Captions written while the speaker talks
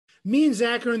me and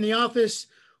Zach are in the office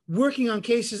working on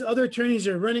cases. Other attorneys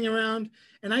are running around,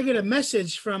 and I get a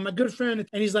message from a good friend,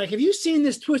 and he's like, "Have you seen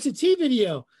this Twisted Tea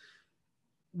video?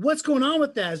 What's going on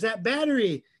with that? Is that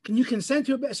battery? Can you consent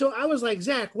to it?" So I was like,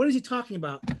 Zach, what is he talking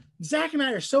about? Zach and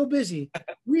I are so busy.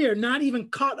 We are not even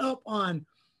caught up on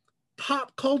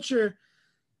pop culture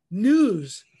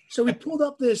news. So we pulled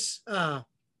up this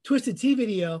Twisted Tea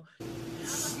video.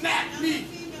 Smack me!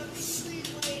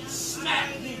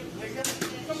 Smack me!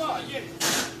 Nigga. Come on, yeah.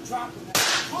 Drop it.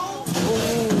 Oh.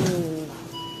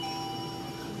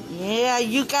 Yeah,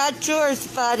 you got yours,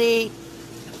 buddy.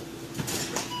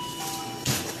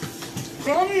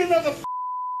 Throw me another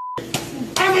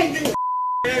I'm gonna do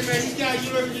Hey man, you got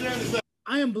you ever get understand.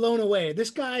 I am blown away. This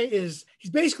guy he's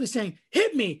basically saying,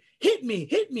 hit me, hit me,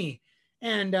 hit me.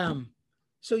 And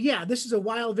so yeah, this is a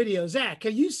wild video. Zach,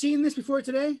 have you seen this before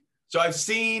today? So I've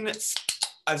seen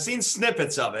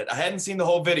snippets of it. I hadn't seen the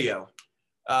whole video.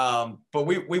 But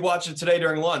we watched it today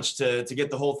during lunch to get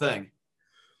the whole thing.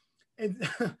 And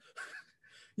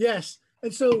yes.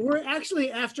 And so we're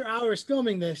actually after hours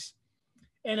filming this.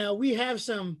 And we have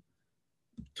some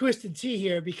Twisted Tea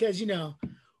here because, you know,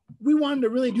 we wanted to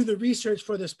really do the research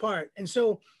for this part. And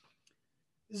so,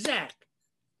 Zach,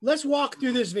 let's walk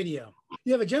through this video.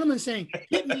 You have a gentleman saying,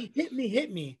 hit me, hit me,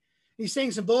 hit me. He's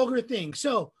saying some vulgar things.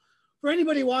 So for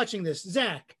anybody watching this,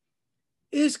 Zach,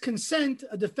 is consent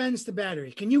a defense to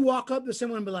battery? Can you walk up to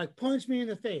someone and be like, punch me in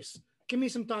the face? Give me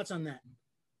some thoughts on that.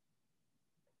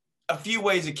 A few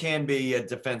ways it can be a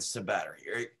defense to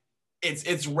battery.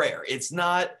 It's rare. It's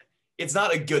not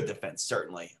a good defense,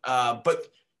 certainly. But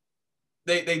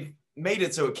they made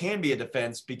it so it can be a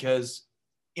defense because,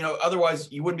 you know,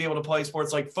 otherwise you wouldn't be able to play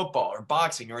sports like football or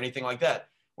boxing or anything like that,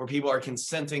 where people are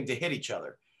consenting to hit each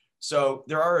other. So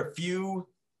there are a few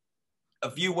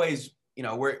ways, you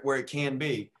know, where it can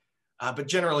be, but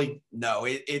generally, no.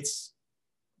 It's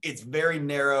very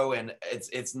narrow and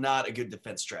it's not a good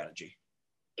defense strategy.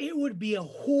 It would be a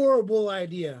horrible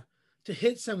idea to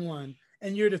hit someone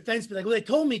and your defense be like, well, they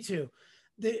told me to.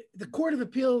 The Court of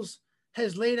Appeals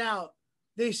has laid out,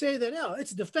 they say that, oh,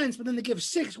 it's a defense, but then they give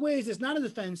 6 ways it's not a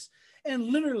defense. And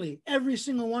literally every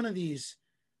single one of these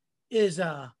is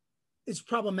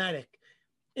problematic.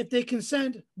 If they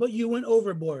consent, but you went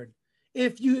overboard,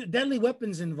 if you deadly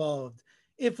weapons involved,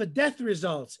 if a death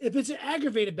results, if it's an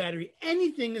aggravated battery,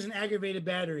 anything is an aggravated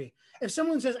battery. If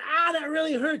someone says, that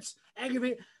really hurts,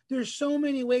 aggravate, there's so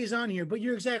many ways on here, but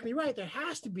you're exactly right. There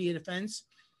has to be a defense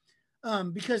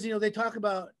because, you know,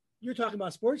 you're talking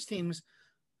about sports teams.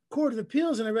 Court of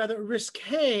Appeals, in a rather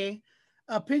risque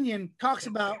opinion, talks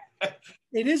about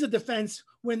it is a defense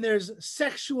when there's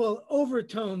sexual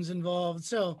overtones involved.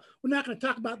 So we're not going to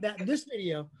talk about that in this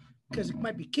video because it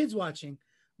might be kids watching,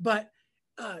 but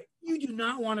you do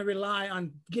not want to rely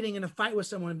on getting in a fight with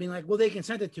someone and being like, well, they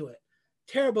consented to it.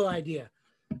 Terrible idea.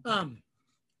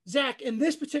 Zach, in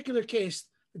this particular case,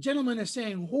 the gentleman is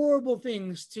saying horrible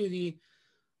things to the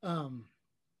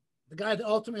guy that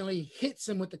ultimately hits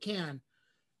him with the can.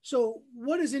 So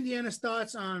what is Indiana's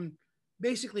thoughts on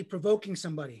basically provoking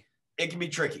somebody? It can be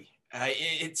tricky.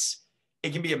 It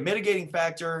can be a mitigating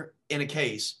factor in a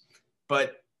case,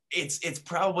 but it's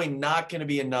probably not going to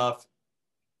be enough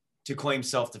to claim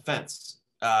self-defense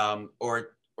or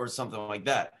something like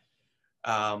that.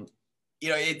 You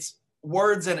know, it's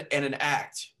words and an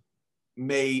act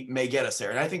may get us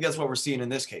there. And I think that's what we're seeing in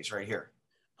this case right here.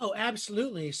 Oh,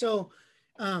 absolutely. So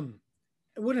I'm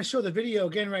going to show the video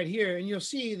again right here, and you'll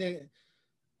see that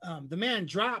the man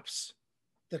drops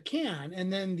the can,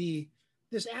 and then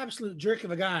this absolute jerk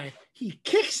of a guy, he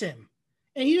kicks him,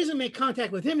 and he doesn't make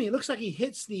contact with him. He looks like he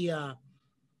hits the, I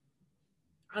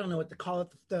don't know what to call it,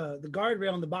 the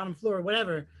guardrail on the bottom floor or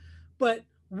whatever. But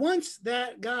once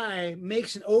that guy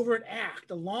makes an overt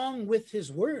act along with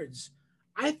his words,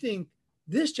 I think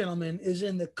this gentleman is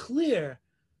in the clear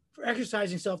for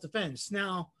exercising self-defense.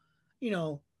 Now, you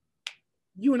know,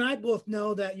 you and I both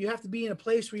know that you have to be in a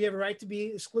place where you have a right to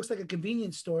be. This looks like a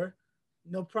convenience store.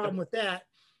 No problem with that.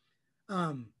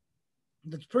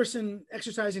 The person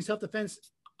exercising self-defense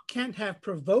can't have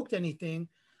provoked anything.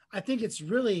 I think it's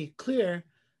really clear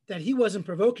that he wasn't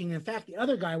provoking. In fact, the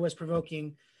other guy was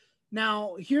provoking.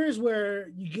 Now, here's where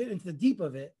you get into the deep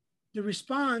of it. The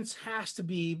response has to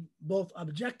be both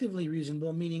objectively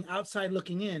reasonable, meaning outside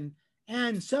looking in,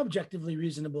 and subjectively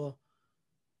reasonable,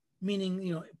 meaning,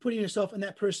 you know, putting yourself in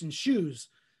that person's shoes.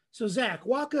 So Zach,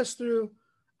 walk us through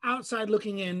outside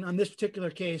looking in on this particular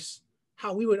case,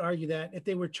 how we would argue that if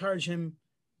they were to charge him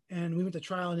and we went to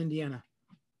trial in Indiana.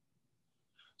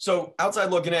 So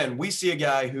outside looking in, we see a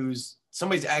guy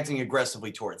somebody's acting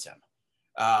aggressively towards him.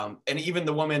 And even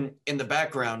the woman in the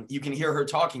background, you can hear her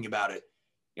talking about it.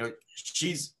 You know,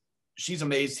 she's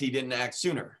amazed he didn't act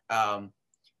sooner.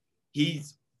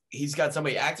 He's got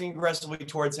somebody acting aggressively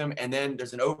towards him, and then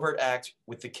there's an overt act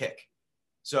with the kick.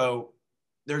 So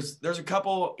there's a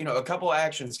couple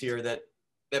actions here that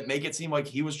make it seem like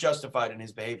he was justified in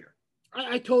his behavior.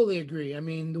 I totally agree. I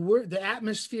mean, the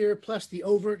atmosphere plus the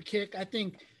overt kick, I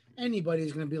think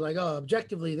anybody's going to be like, oh,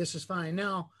 objectively, this is fine.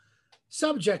 Now,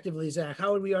 subjectively, Zach,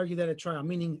 how would we argue that at trial?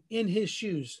 Meaning in his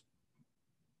shoes.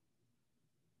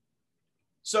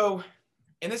 So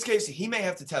in this case, he may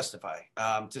have to testify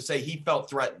to say he felt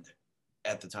threatened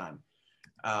at the time.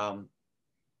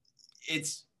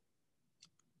 It's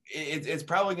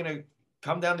probably going to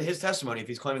come down to his testimony if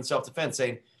he's claiming self-defense,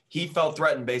 saying he felt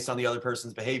threatened based on the other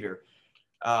person's behavior.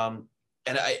 And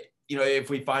if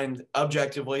we find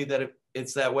objectively that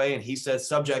it's that way, and he says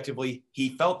subjectively he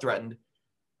felt threatened,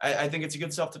 I think it's a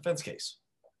good self-defense case.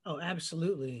 Oh,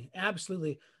 absolutely,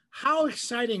 absolutely. How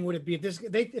exciting would it be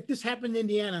if this happened in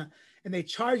Indiana and they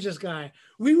charged this guy?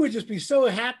 We would just be so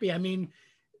happy. I mean,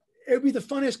 it would be the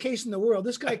funnest case in the world.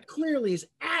 This guy clearly is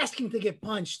asking to get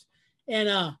punched. And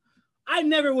I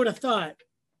never would have thought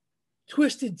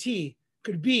Twisted Tea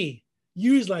could be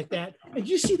used like that. And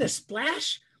you see the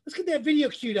splash? Let's get that video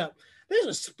queued up. There's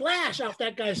a splash off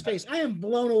that guy's face. I am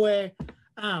blown away.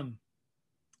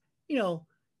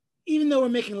 Even though we're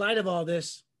making light of all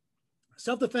this,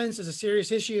 self-defense is a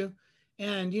serious issue.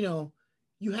 And,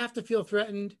 you have to feel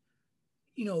threatened.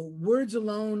 Words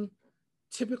alone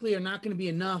typically are not going to be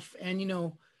enough.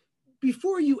 And,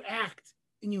 before you act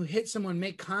and you hit someone,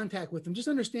 make contact with them, just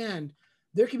understand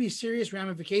there could be serious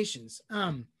ramifications.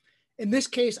 In this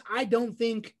case, I don't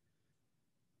think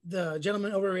the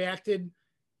gentleman overreacted.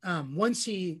 Once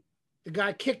the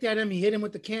guy kicked at him, he hit him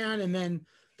with the can, and then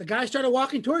the guy started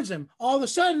walking towards him. All of a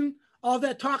sudden, all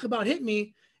that talk about hit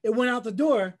me, it went out the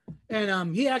door,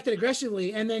 and he acted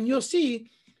aggressively. And then you'll see,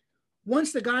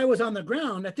 once the guy was on the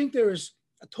ground, I think there was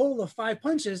a total of 5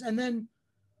 punches, and then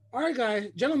our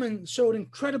gentleman showed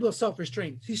incredible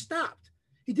self-restraint. He stopped.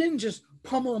 He didn't just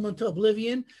pummel him into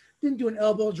oblivion, didn't do an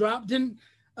elbow drop, didn't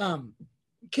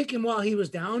kick him while he was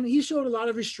down. He showed a lot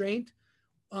of restraint.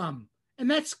 And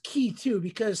that's key too,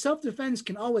 because self-defense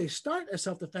can always start as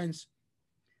self-defense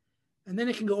and then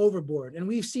it can go overboard. And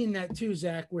we've seen that too,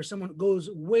 Zach, where someone goes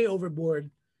way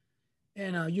overboard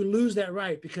and you lose that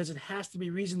right because it has to be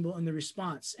reasonable in the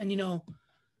response. And,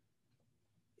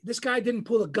 this guy didn't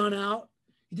pull a gun out.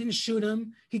 He didn't shoot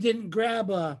him. He didn't grab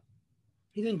a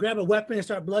weapon and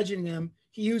start bludgeoning him.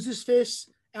 He used his fists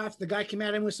after the guy came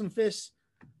at him with some fists.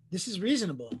 This is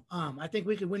reasonable. I think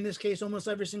we could win this case almost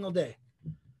every single day.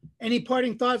 Any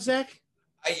parting thoughts, Zach?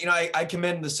 I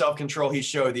commend the self-control he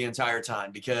showed the entire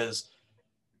time, because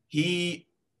he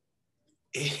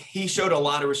showed a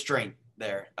lot of restraint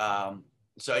there.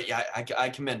 So yeah, I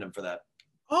commend him for that.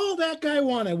 All that guy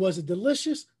wanted was a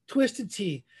delicious Twisted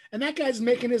Tea, and that guy's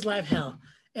making his life hell.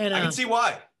 And I can see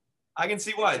why.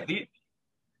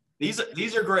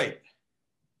 These are great.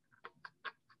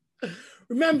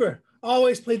 Remember,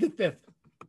 always play the fifth.